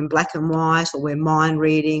thinking in black and white, or we're mind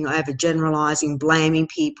reading, overgeneralizing, blaming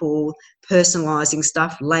people, personalizing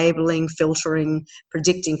stuff, labeling, filtering,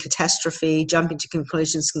 predicting catastrophe, jumping to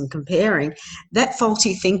conclusions and comparing, that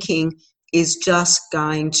faulty thinking is just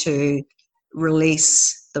going to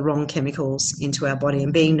release the wrong chemicals into our body.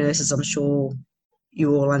 And being nurses, I'm sure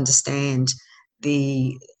you all understand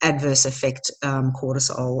the adverse effect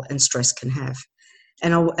cortisol and stress can have.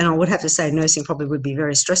 And I would have to say nursing probably would be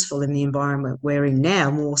very stressful in the environment we're in now,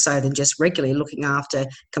 more so than just regularly looking after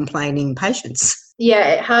complaining patients. Yeah,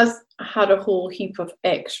 it has had a whole heap of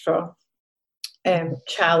extra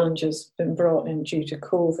challenges been brought in due to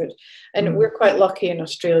COVID. And we're quite lucky in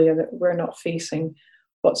Australia that we're not facing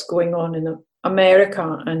what's going on in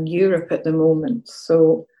America and Europe at the moment.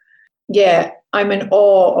 So, yeah, I'm in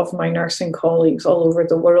awe of my nursing colleagues all over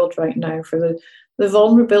the world right now for the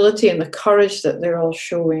vulnerability and the courage that they're all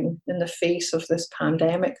showing in the face of this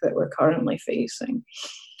pandemic that we're currently facing.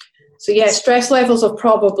 So yeah, stress levels have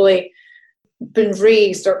probably been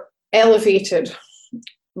raised or elevated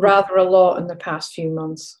rather a lot in the past few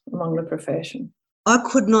months among the profession. I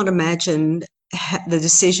could not imagine the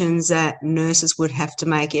decisions that nurses would have to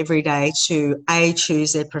make every day to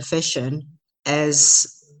choose their profession as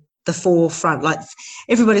the forefront. Like,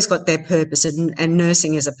 everybody's got their purpose, and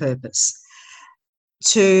nursing is a purpose.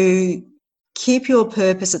 To keep your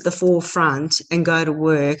purpose at the forefront and go to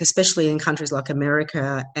work, especially in countries like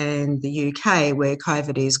America and the UK where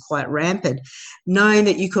COVID is quite rampant, knowing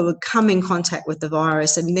that you could come in contact with the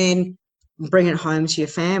virus and then bring it home to your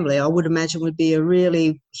family, I would imagine would be a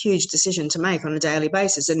really huge decision to make on a daily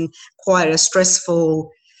basis, and quite a stressful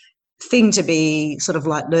thing to be sort of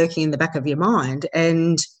like lurking in the back of your mind.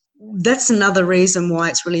 And that's another reason why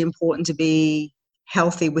it's really important to be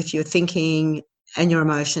healthy with your thinking and your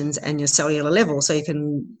emotions and your cellular level, so you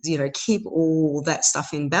can, keep all that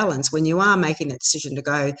stuff in balance when you are making that decision to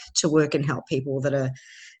go to work and help people that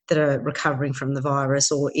are recovering from the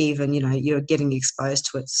virus, or even, you're getting exposed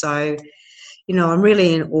to it. So, I'm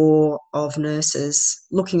really in awe of nurses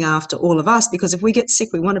looking after all of us, because if we get sick,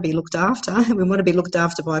 we want to be looked after, and we want to be looked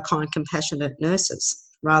after by kind, compassionate nurses,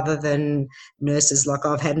 rather than nurses like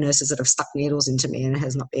I've had nurses that have stuck needles into me and it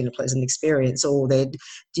has not been a pleasant experience, or they're,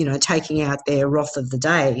 taking out their wrath of the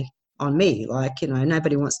day on me. Like,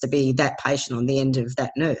 nobody wants to be that patient on the end of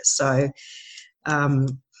that nurse. So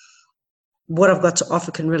what I've got to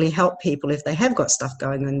offer can really help people if they have got stuff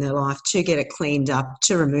going on in their life, to get it cleaned up,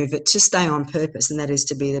 to remove it, to stay on purpose, and that is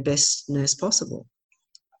to be the best nurse possible.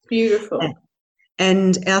 Beautiful.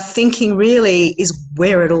 And our thinking really is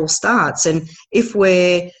where it all starts. And if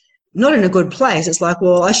we're not in a good place, it's like,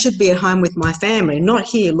 well, I should be at home with my family, not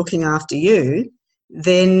here looking after you,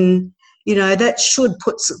 then, that should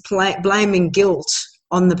put blame and guilt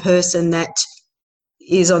on the person that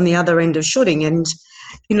is on the other end of shoulding. And,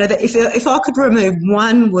 that if I could remove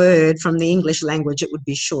one word from the English language, it would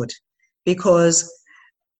be should, because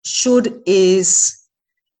should is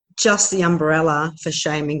just the umbrella for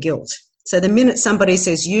shame and guilt. So the minute somebody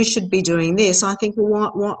says, you should be doing this, I think,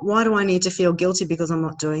 well, why do I need to feel guilty because I'm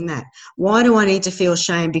not doing that? Why do I need to feel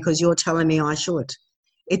shame because you're telling me I should?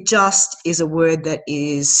 It just is a word that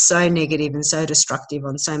is so negative and so destructive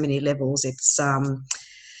on so many levels. And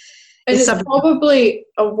it's probably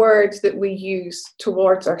a word that we use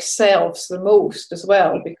towards ourselves the most as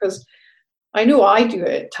well, because I know I do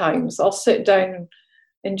it at times. I'll sit down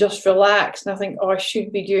and just relax and I think, oh, I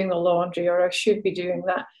should be doing the laundry or I should be doing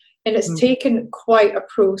that. And it's taken quite a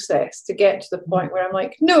process to get to the point where I'm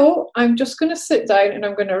like, no, I'm just going to sit down and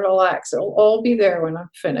I'm going to relax. It'll all be there when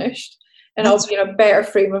I'm finished. And I'll be in a better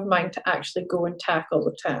frame of mind to actually go and tackle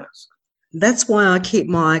the task. That's why I keep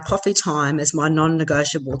my coffee time as my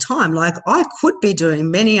non-negotiable time. Like, I could be doing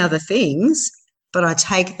many other things, but I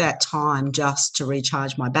take that time just to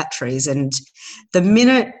recharge my batteries. And the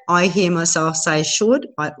minute I hear myself say should,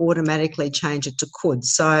 I automatically change it to could.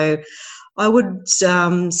 So I would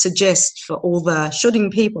suggest for all the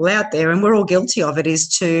shoulding people out there, and we're all guilty of it, is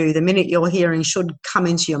to, the minute you're hearing should come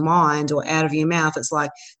into your mind or out of your mouth, it's like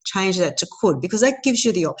change that to could, because that gives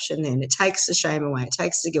you the option then. It takes the shame away, it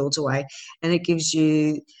takes the guilt away, and it gives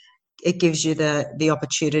you the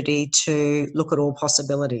opportunity to look at all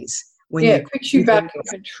possibilities. It puts you back in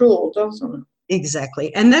control, doesn't it?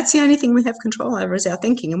 Exactly. And that's the only thing we have control over is our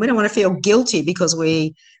thinking. And we don't want to feel guilty because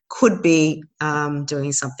we could be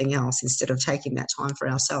doing something else instead of taking that time for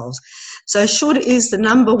ourselves. So should is the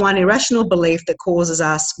number one irrational belief that causes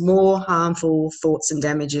us more harmful thoughts and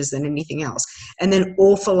damages than anything else. And then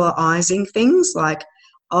awfulizing things like,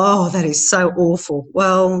 oh, that is so awful.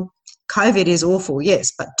 Well, COVID is awful,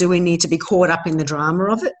 yes, but do we need to be caught up in the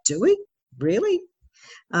drama of it? Do we? Really?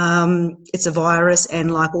 It's a virus,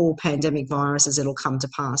 and like all pandemic viruses, it'll come to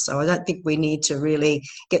pass. So I don't think we need to really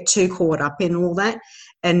get too caught up in all that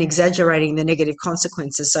and exaggerating the negative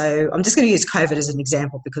consequences. So I'm just going to use COVID as an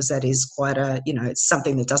example because that is quite it's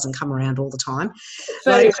something that doesn't come around all the time. It's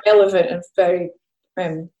very relevant and very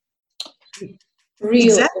real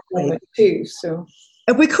exactly. too. So.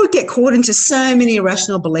 And we could get caught into so many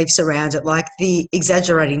irrational beliefs around it, like the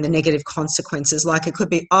exaggerating the negative consequences. Like it could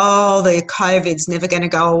be, oh, the COVID's never going to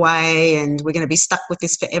go away and we're going to be stuck with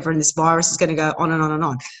this forever and this virus is going to go on and on and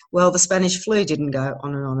on. Well, the Spanish flu didn't go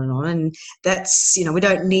on and on and on. And that's, we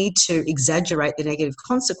don't need to exaggerate the negative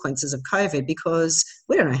consequences of COVID because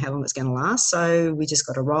we don't know how long it's going to last. So we just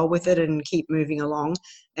got to roll with it and keep moving along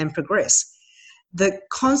and progress. The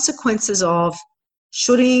consequences of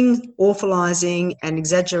shoulding, awfulizing, and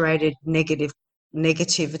exaggerated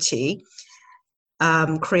negativity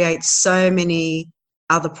creates so many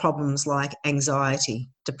other problems like anxiety,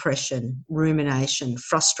 depression, rumination,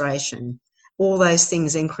 frustration. All those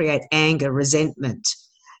things then create anger, resentment,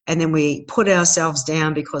 and then we put ourselves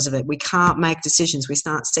down because of it. We can't make decisions. We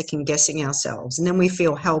start second-guessing ourselves, and then we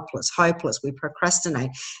feel helpless, hopeless. We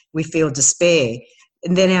procrastinate. We feel despair.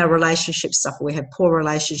 And then our relationships suffer. We have poor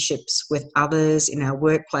relationships with others in our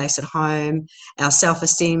workplace, at home. Our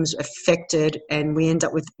self-esteem's affected and we end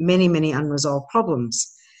up with many, many unresolved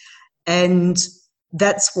problems. And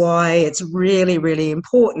that's why it's really, really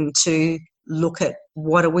important to look at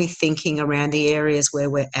what are we thinking around the areas where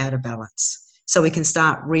we're out of balance. So we can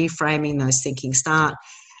start reframing those thinking, start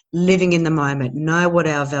living in the moment, know what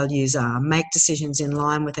our values are, make decisions in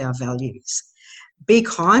line with our values. Be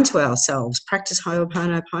kind to ourselves, practice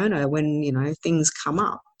Ho'oponopono when, things come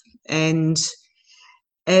up and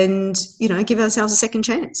give ourselves a second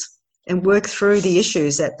chance and work through the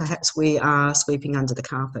issues that perhaps we are sweeping under the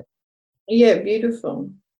carpet. Yeah,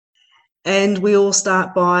 beautiful. And we all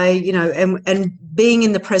start by, and being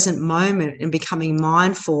in the present moment and becoming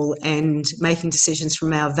mindful and making decisions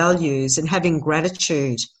from our values and having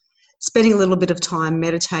gratitude. Spending a little bit of time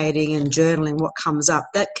meditating and journaling what comes up,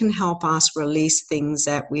 that can help us release things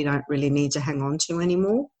that we don't really need to hang on to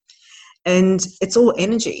anymore. And it's all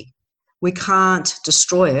energy. We can't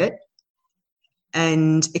destroy it,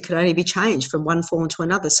 and it can only be changed from one form to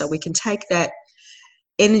another. So we can take that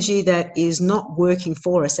energy that is not working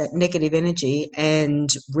for us, that negative energy, and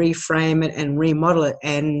reframe it and remodel it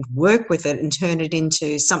and work with it and turn it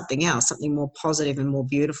into something else, something more positive and more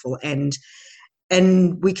beautiful. And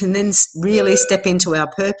we can then really step into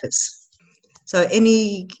our purpose. So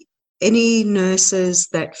any nurses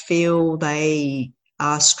that feel they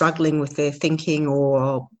are struggling with their thinking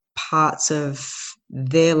or parts of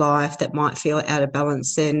their life that might feel out of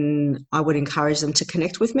balance, then I would encourage them to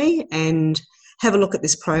connect with me and have a look at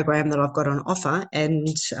this program that I've got on offer.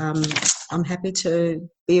 And I'm happy to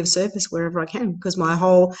be of service wherever I can, because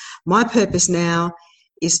my purpose now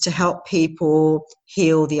is to help people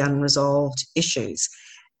heal the unresolved issues.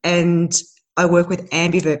 And I work with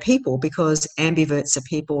ambivert people because ambiverts are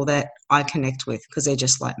people that I connect with because they're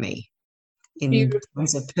just like me in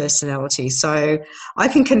terms of personality. So I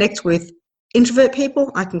can connect with introvert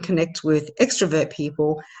people, I can connect with extrovert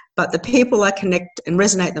people, but the people I connect and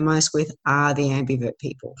resonate the most with are the ambivert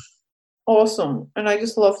people. Awesome. And I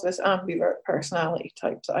just love this ambivert personality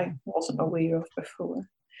types that I wasn't aware of before.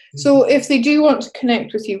 So if they do want to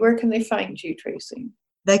connect with you, where can they find you, Tracie?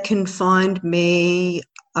 They can find me,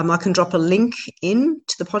 I can drop a link in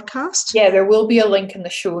to the podcast. Yeah, there will be a link in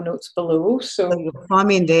the show notes below. So you can find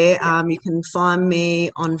me in there. You can find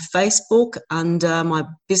me on Facebook under my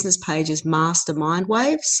business page is Mastermind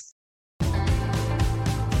Waves.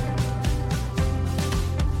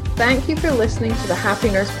 Thank you for listening to the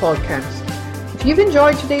Happy Nurse podcast. If you've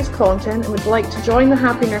enjoyed today's content and would like to join the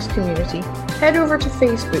Happy Nurse community, head over to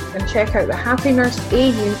Facebook and check out the Happy Nurse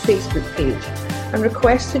AU Facebook page and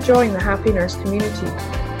request to join the Happy Nurse community.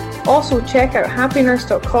 Also check out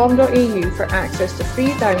happynurse.com.au for access to free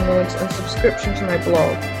downloads and subscription to my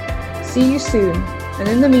blog. See you soon, and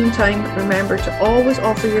in the meantime, remember to always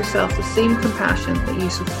offer yourself the same compassion that you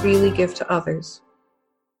so freely give to others.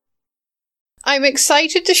 I'm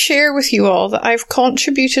excited to share with you all that I've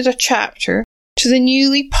contributed a chapter to the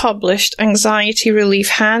newly published Anxiety Relief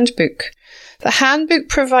Handbook. The handbook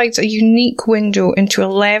provides a unique window into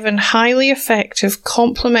 11 highly effective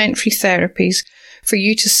complementary therapies for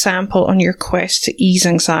you to sample on your quest to ease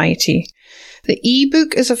anxiety. The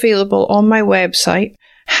ebook is available on my website,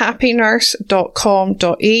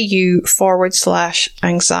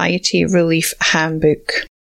 happynurse.com.au/anxiety relief handbook.